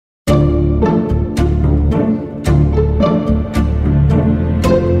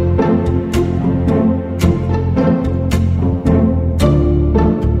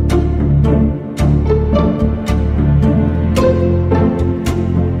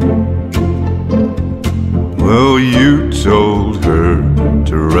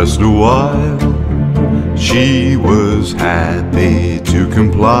pressed a while, she was happy to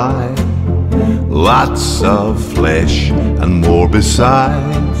comply. Lots of flesh and more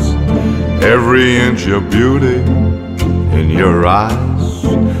besides, every inch of beauty in your eyes.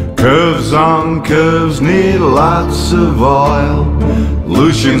 Curves on curves need lots of oil.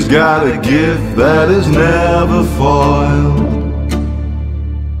 Lucian's got a gift that is never foiled.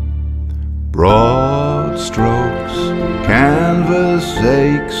 Broad strokes, canvas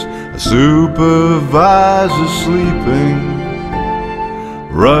aches, a supervisor sleeping.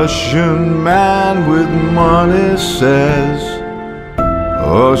 Russian man with money says,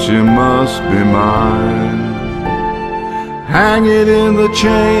 oh, she must be mine. Hang it in the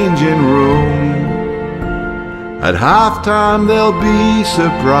changing room. At halftime they'll be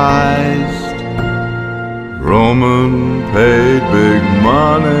surprised. Roman paid big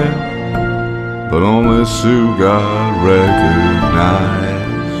money, but only Sue got recognized.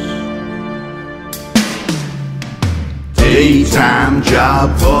 Daytime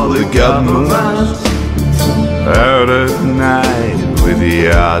job for the government, out at night with the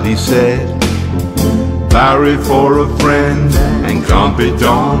yacht, he said. Married for a friend and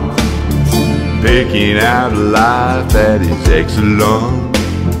compétent, picking out a life that is excellent.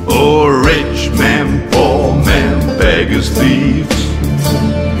 Oh, rich men, poor men, beggars, thieves,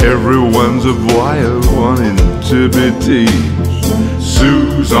 everyone's a voyeur wanting to be teased.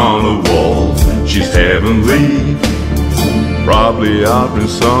 Sue's on a wall, she's heavenly, probably offering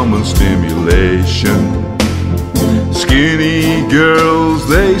someone stimulation. Skinny girls,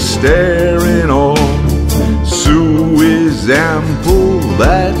 they stare in awe. Sue is ample,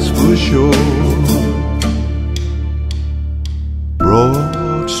 that's for sure.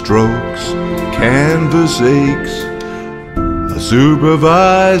 Broad strokes, canvas aches, a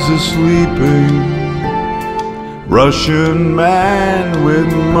supervisor sleeping. Russian man with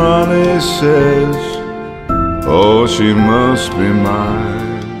money says, oh, she must be mine.